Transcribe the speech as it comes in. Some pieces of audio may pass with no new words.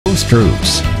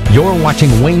Stroops. You're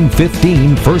watching Wayne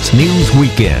 15 First News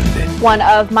Weekend. One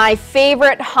of my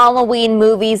favorite Halloween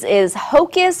movies is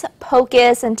Hocus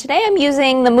Pocus, and today I'm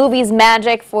using the movie's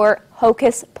magic for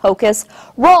Hocus Pocus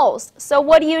rolls. So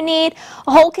what do you need?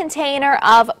 A whole container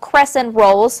of crescent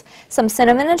rolls, some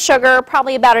cinnamon and sugar,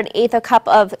 probably about 1/8 a cup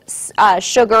of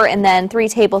sugar, and then 3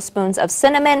 tablespoons of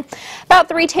cinnamon, about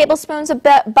 3 tablespoons of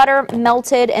butter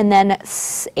melted, and then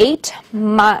 8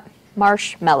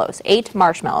 marshmallows. 8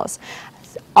 marshmallows.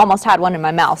 Almost had one in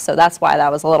my mouth, so that's why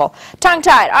that was a little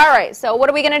tongue-tied. All right, so what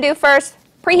are we going to do first?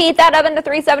 Preheat that oven to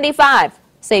 375.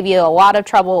 Save you a lot of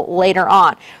trouble later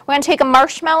on. We're going to take a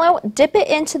marshmallow, dip it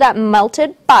into that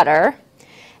melted butter,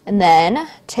 and then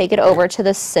take it over to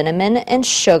the cinnamon and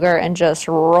sugar and just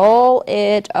roll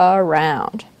it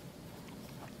around.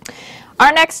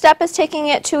 Our next step is taking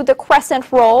it to the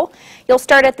crescent roll. You'll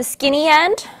start at the skinny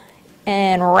end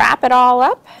and wrap it all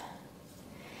up.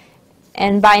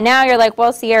 And by now you're like,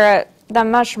 well, Sierra, the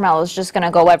marshmallow is just going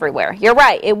to go everywhere. You're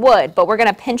right, it would, but we're going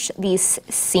to pinch these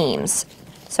seams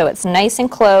so it's nice and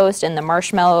closed and the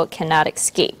marshmallow cannot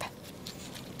escape.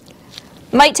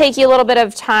 Might take you a little bit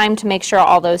of time to make sure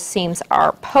all those seams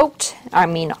are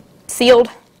sealed.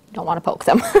 Don't want to poke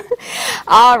them.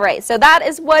 All right, so that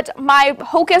is what my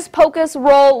Hocus Pocus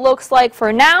roll looks like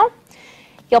for now.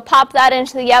 You'll pop that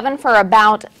into the oven for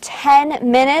about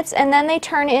 10 minutes, and then they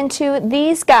turn into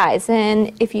these guys.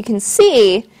 And if you can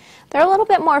see, they're a little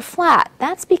bit more flat.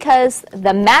 That's because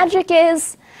the magic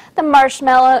is the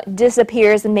marshmallow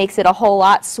disappears and makes it a whole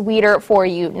lot sweeter for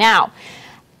you. Now,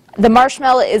 the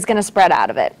marshmallow is going to spread out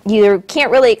of it. You can't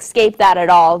really escape that at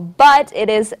all, but it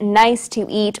is nice to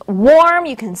eat warm.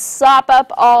 You can sop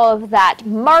up all of that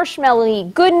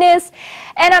marshmallowy goodness.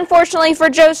 And unfortunately for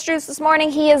Joe Stroops this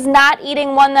morning, he is not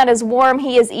eating one that is warm.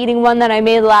 He is eating one that I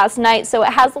made last night, so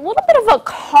it has a little bit of a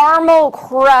caramel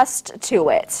crust to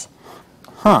it.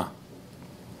 Huh.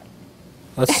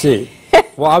 Let's see.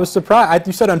 Well, I was surprised.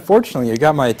 You said unfortunately. You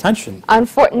got my attention.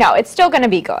 No, it's still going to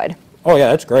be good. Oh, yeah,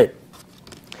 that's great.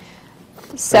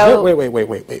 So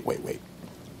wait.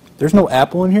 There's no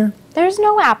apple in here? There's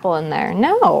no apple in there,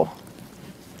 no.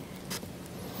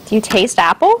 Do you taste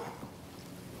apple?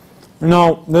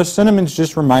 No, the cinnamon's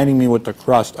just reminding me with the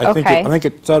crust. I think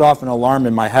it set off an alarm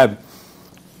in my head.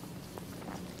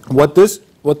 What this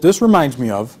reminds me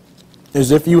of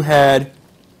is if you had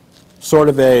sort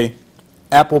of a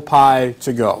apple pie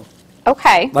to go.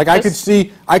 Okay. Like I could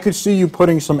see you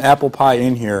putting some apple pie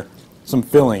in here, some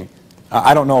filling.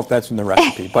 I don't know if that's in the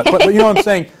recipe, but you know what I'm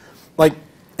saying? Like,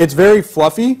 it's very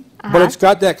fluffy, but it's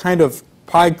got that kind of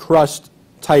pie crust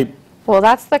type. Well,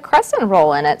 that's the crescent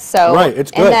roll in it, so. Right, it's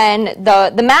good. And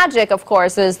then the magic, of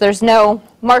course, is there's no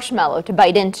marshmallow to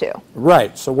bite into.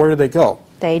 Right, so where do they go?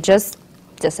 They just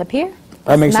disappear.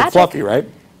 That makes it fluffy, right?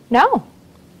 No.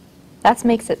 That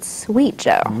makes it sweet,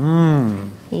 Joe.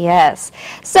 Yes.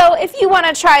 So if you want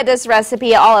to try this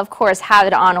recipe, I'll, of course, have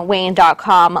it on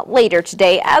Wayne.com later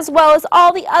today, as well as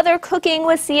all the other Cooking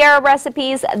with Sierra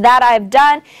recipes that I've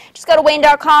done. Just go to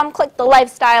Wayne.com, click the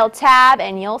Lifestyle tab,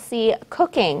 and you'll see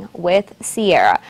Cooking with Sierra.